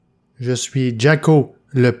Je suis Jacko,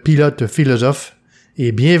 le pilote philosophe,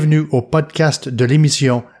 et bienvenue au podcast de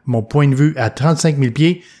l'émission Mon point de vue à 35 000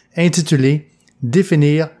 pieds, intitulé «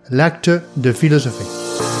 Définir l'acte de philosopher ».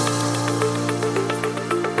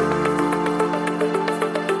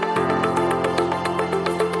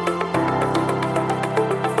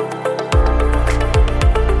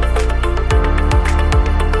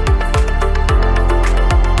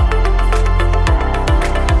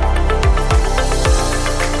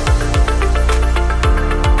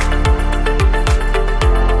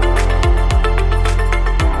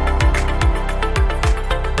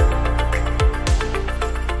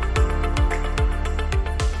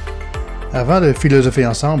 Avant de philosopher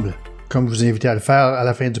ensemble, comme je vous invite à le faire à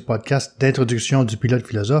la fin du podcast d'introduction du pilote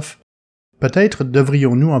philosophe, peut-être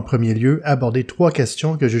devrions-nous en premier lieu aborder 3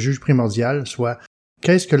 questions que je juge primordiales, soit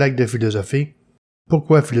qu'est-ce que l'acte de philosopher,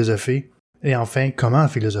 pourquoi philosopher, et enfin comment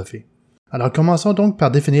philosopher. Alors commençons donc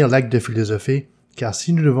par définir l'acte de philosopher, car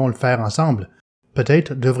si nous devons le faire ensemble,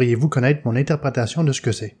 peut-être devriez-vous connaître mon interprétation de ce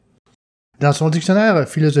que c'est. Dans son dictionnaire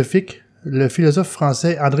philosophique, le philosophe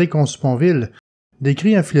français André Comte-Sponville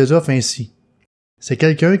décrit un philosophe ainsi. C'est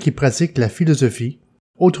quelqu'un qui pratique la philosophie,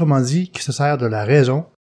 autrement dit qui se sert de la raison,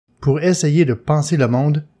 pour essayer de penser le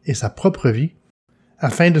monde et sa propre vie,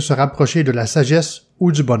 afin de se rapprocher de la sagesse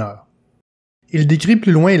ou du bonheur. Il décrit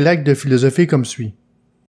plus loin l'acte de philosopher comme suit.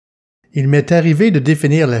 Il m'est arrivé de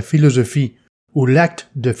définir la philosophie, ou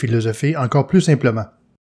l'acte de philosopher encore plus simplement.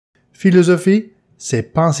 Philosopher, c'est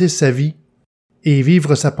penser sa vie et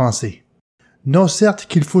vivre sa pensée. Non certes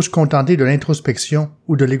qu'il faut se contenter de l'introspection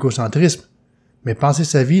ou de l'égocentrisme, mais penser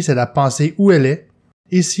sa vie, c'est la penser où elle est,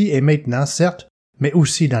 ici et maintenant certes, mais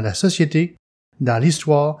aussi dans la société, dans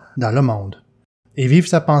l'histoire, dans le monde. Et vivre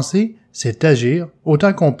sa pensée, c'est agir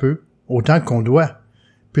autant qu'on peut, autant qu'on doit,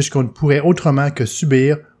 puisqu'on ne pourrait autrement que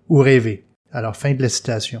subir ou rêver. Alors fin de la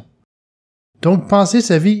citation. Donc penser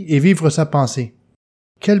sa vie et vivre sa pensée.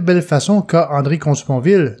 Quelle belle façon qu'a André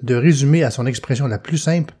Comte-Sponville de résumer à son expression la plus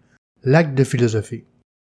simple l'acte de philosopher.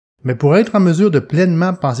 Mais pour être en mesure de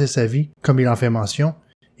pleinement penser sa vie, comme il en fait mention,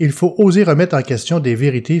 il faut oser remettre en question des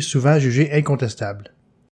vérités souvent jugées incontestables.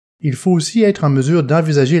 Il faut aussi être en mesure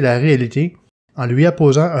d'envisager la réalité en lui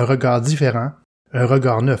apposant un regard différent, un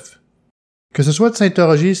regard neuf. Que ce soit de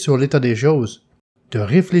s'interroger sur l'état des choses, de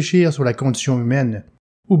réfléchir sur la condition humaine,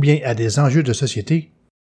 ou bien à des enjeux de société,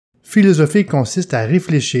 philosopher consiste à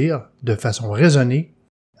réfléchir de façon raisonnée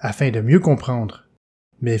afin de mieux comprendre.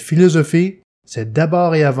 Mais philosopher, c'est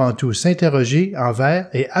d'abord et avant tout s'interroger envers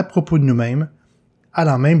et à propos de nous-mêmes,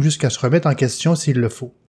 allant même jusqu'à se remettre en question s'il le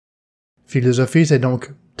faut. Philosopher, c'est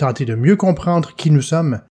donc tenter de mieux comprendre qui nous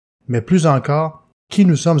sommes, mais plus encore, qui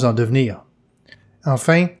nous sommes en devenir.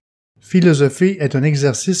 Enfin, philosopher est un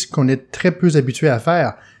exercice qu'on est très peu habitué à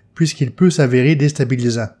faire, puisqu'il peut s'avérer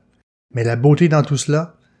déstabilisant. Mais la beauté dans tout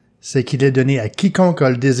cela, c'est qu'il est donné à quiconque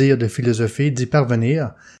a le désir de philosopher d'y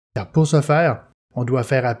parvenir, car pour ce faire, on doit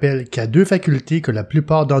faire appel qu'à 2 facultés que la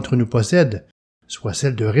plupart d'entre nous possèdent, soit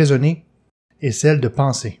celle de raisonner et celle de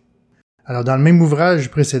penser. Alors dans le même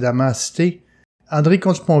ouvrage précédemment cité, André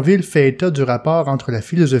Comte-Sponville fait état du rapport entre la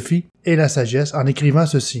philosophie et la sagesse en écrivant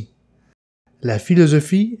ceci. La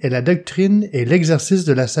philosophie est la doctrine et l'exercice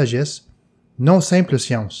de la sagesse, non simple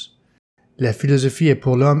science. La philosophie est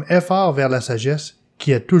pour l'homme effort vers la sagesse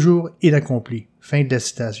qui est toujours inaccomplie. Fin de la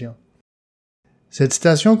citation. Cette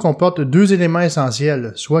citation comporte 2 éléments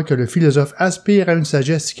essentiels, soit que le philosophe aspire à une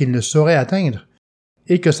sagesse qu'il ne saurait atteindre,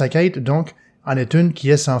 et que sa quête, donc, en est une qui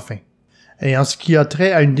est sans fin. Et en ce qui a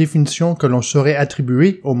trait à une définition que l'on saurait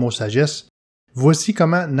attribuer au mot sagesse, voici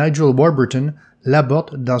comment Nigel Warburton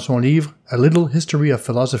l'aborde dans son livre A Little History of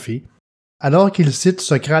Philosophy, alors qu'il cite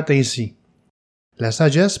Socrate ainsi. La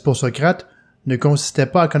sagesse, pour Socrate, ne consistait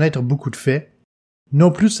pas à connaître beaucoup de faits,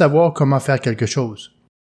 non plus savoir comment faire quelque chose.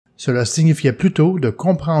 Cela signifiait plutôt de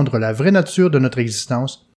comprendre la vraie nature de notre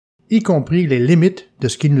existence, y compris les limites de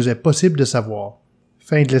ce qu'il nous est possible de savoir.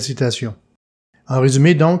 Fin de la citation. En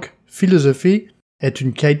résumé donc, philosopher est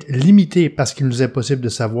une quête limitée parce qu'il nous est possible de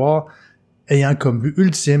savoir, ayant comme but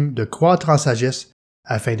ultime de croître en sagesse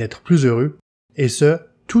afin d'être plus heureux, et ce,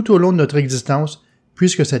 tout au long de notre existence,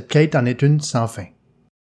 puisque cette quête en est une sans fin.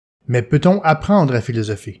 Mais peut-on apprendre à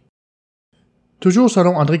philosopher? Toujours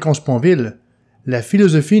selon André Comte-Sponville, la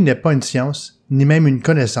philosophie n'est pas une science, ni même une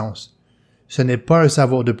connaissance. Ce n'est pas un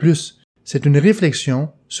savoir de plus, c'est une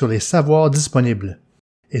réflexion sur les savoirs disponibles.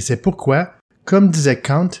 Et c'est pourquoi, comme disait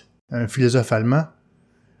Kant, un philosophe allemand,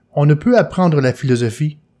 on ne peut apprendre la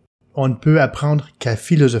philosophie, on ne peut apprendre qu'à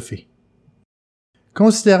philosopher.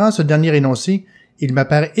 Considérant ce dernier énoncé, il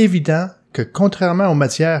m'apparaît évident que contrairement aux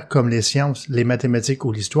matières comme les sciences, les mathématiques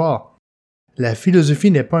ou l'histoire, La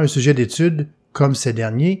philosophie n'est pas un sujet d'étude, comme ces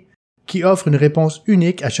derniers, qui offre une réponse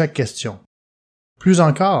unique à chaque question. Plus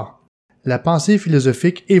encore, la pensée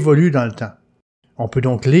philosophique évolue dans le temps. On peut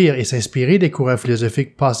donc lire et s'inspirer des courants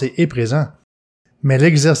philosophiques passés et présents, mais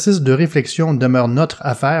l'exercice de réflexion demeure notre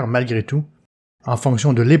affaire malgré tout, en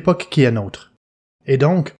fonction de l'époque qui est nôtre. Et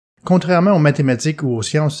donc, contrairement aux mathématiques ou aux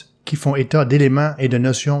sciences qui font état d'éléments et de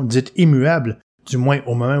notions dites immuables, du moins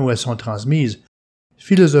au moment où elles sont transmises,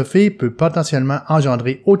 philosopher peut potentiellement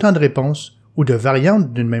engendrer autant de réponses ou de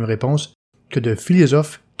variantes d'une même réponse que de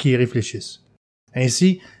philosophes qui y réfléchissent.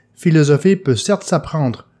 Ainsi, philosopher peut certes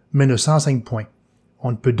s'apprendre, mais ne s'enseigne point.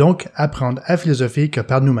 On ne peut donc apprendre à philosopher que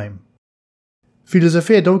par nous-mêmes.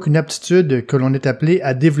 Philosopher est donc une aptitude que l'on est appelé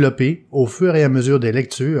à développer au fur et à mesure des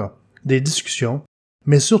lectures, des discussions,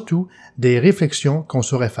 mais surtout des réflexions qu'on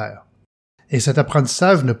saurait faire. Et cet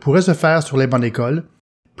apprentissage ne pourrait se faire sur les bancs d'école,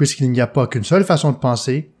 puisqu'il n'y a pas qu'une seule façon de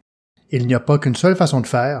penser, il n'y a pas qu'une seule façon de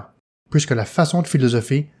faire, puisque la façon de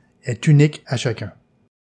philosopher est unique à chacun.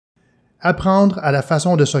 Apprendre à la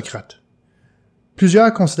façon de Socrate.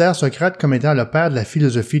 Plusieurs considèrent Socrate comme étant le père de la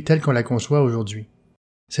philosophie telle qu'on la conçoit aujourd'hui,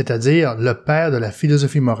 c'est-à-dire le père de la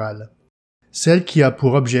philosophie morale, celle qui a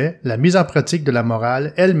pour objet la mise en pratique de la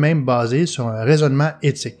morale elle-même basée sur un raisonnement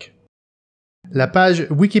éthique. La page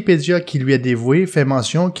Wikipédia qui lui est dévouée fait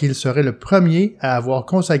mention qu'il serait le premier à avoir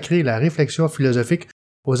consacré la réflexion philosophique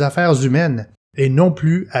aux affaires humaines et non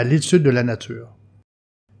plus à l'étude de la nature.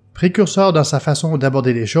 Précurseur dans sa façon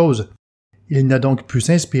d'aborder les choses, il n'a donc pu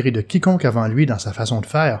s'inspirer de quiconque avant lui dans sa façon de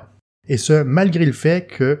faire, et ce malgré le fait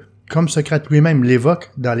que, comme Socrate lui-même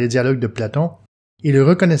l'évoque dans les dialogues de Platon, il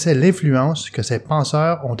reconnaissait l'influence que ses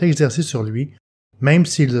penseurs ont exercée sur lui, même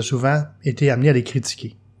s'il a souvent été amené à les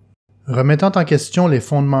critiquer. Remettant en question les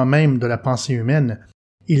fondements mêmes de la pensée humaine,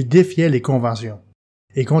 il défiait les conventions.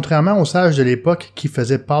 Et contrairement aux sages de l'époque qui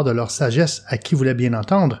faisaient part de leur sagesse à qui voulait bien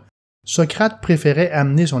entendre, Socrate préférait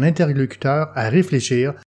amener son interlocuteur à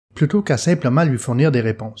réfléchir plutôt qu'à simplement lui fournir des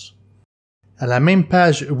réponses. À la même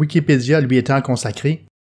page Wikipédia lui étant consacrée,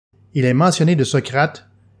 il est mentionné de Socrate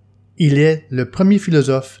 « Il est le premier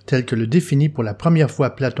philosophe tel que le définit pour la première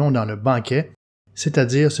fois Platon dans le Banquet,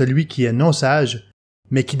 c'est-à-dire celui qui est non sage,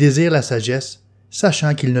 mais qui désire la sagesse,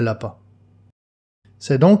 sachant qu'il ne l'a pas. »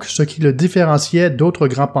 C'est donc ce qui le différenciait d'autres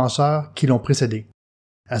grands penseurs qui l'ont précédé.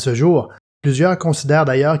 À ce jour, plusieurs considèrent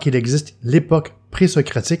d'ailleurs qu'il existe l'époque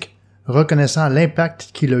présocratique, reconnaissant l'impact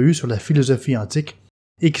qu'il a eu sur la philosophie antique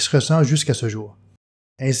et qui se ressent jusqu'à ce jour.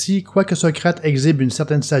 Ainsi, quoique Socrate exhibe une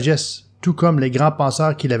certaine sagesse, tout comme les grands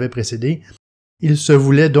penseurs qui l'avaient précédé, il se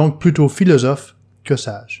voulait donc plutôt philosophe que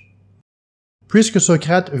sage. Puisque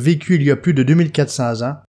Socrate vécut il y a plus de 2400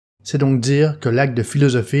 ans, c'est donc dire que l'acte de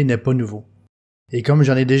philosopher n'est pas nouveau. Et comme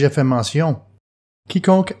j'en ai déjà fait mention,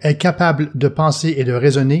 quiconque est capable de penser et de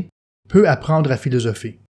raisonner peut apprendre à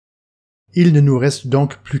philosopher. Il ne nous reste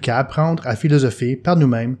donc plus qu'à apprendre à philosopher par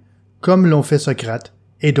nous-mêmes, comme l'ont fait Socrate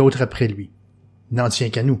et d'autres après lui. N'en tient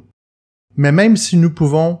qu'à nous. Mais même si nous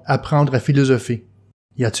pouvons apprendre à philosopher,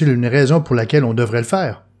 y a-t-il une raison pour laquelle on devrait le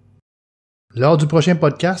faire? Lors du prochain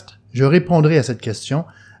podcast, je répondrai à cette question,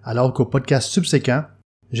 alors qu'au podcast subséquent,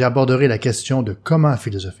 j'aborderai la question de comment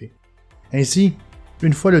philosopher. Ainsi,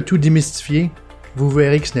 une fois le tout démystifié, vous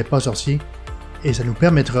verrez que ce n'est pas sorcier, et ça nous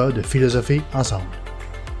permettra de philosopher ensemble.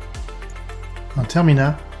 En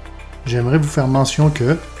terminant, j'aimerais vous faire mention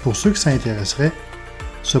que, pour ceux que ça intéresserait,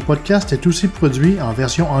 ce podcast est aussi produit en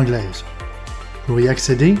version anglaise. Pour y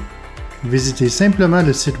accéder, visitez simplement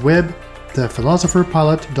le site web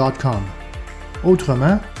thephilosophers.com.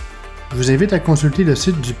 Autrement, je vous invite à consulter le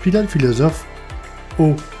site du Pilote Philosophe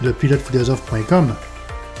au lepilotephilosophe.com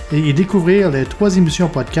et y découvrir les 3 émissions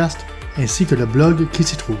podcast ainsi que le blog qui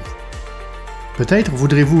s'y trouve. Peut-être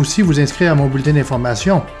voudrez-vous aussi vous inscrire à mon bulletin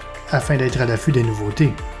d'information afin d'être à l'affût des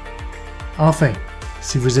nouveautés. Enfin,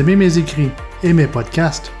 si vous aimez mes écrits et mes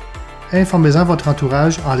podcasts, informez-en votre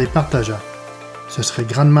entourage en les partageant. Ce serait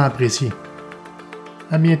grandement apprécié.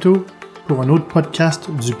 À bientôt pour un autre podcast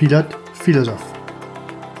du Pilote Philosophe.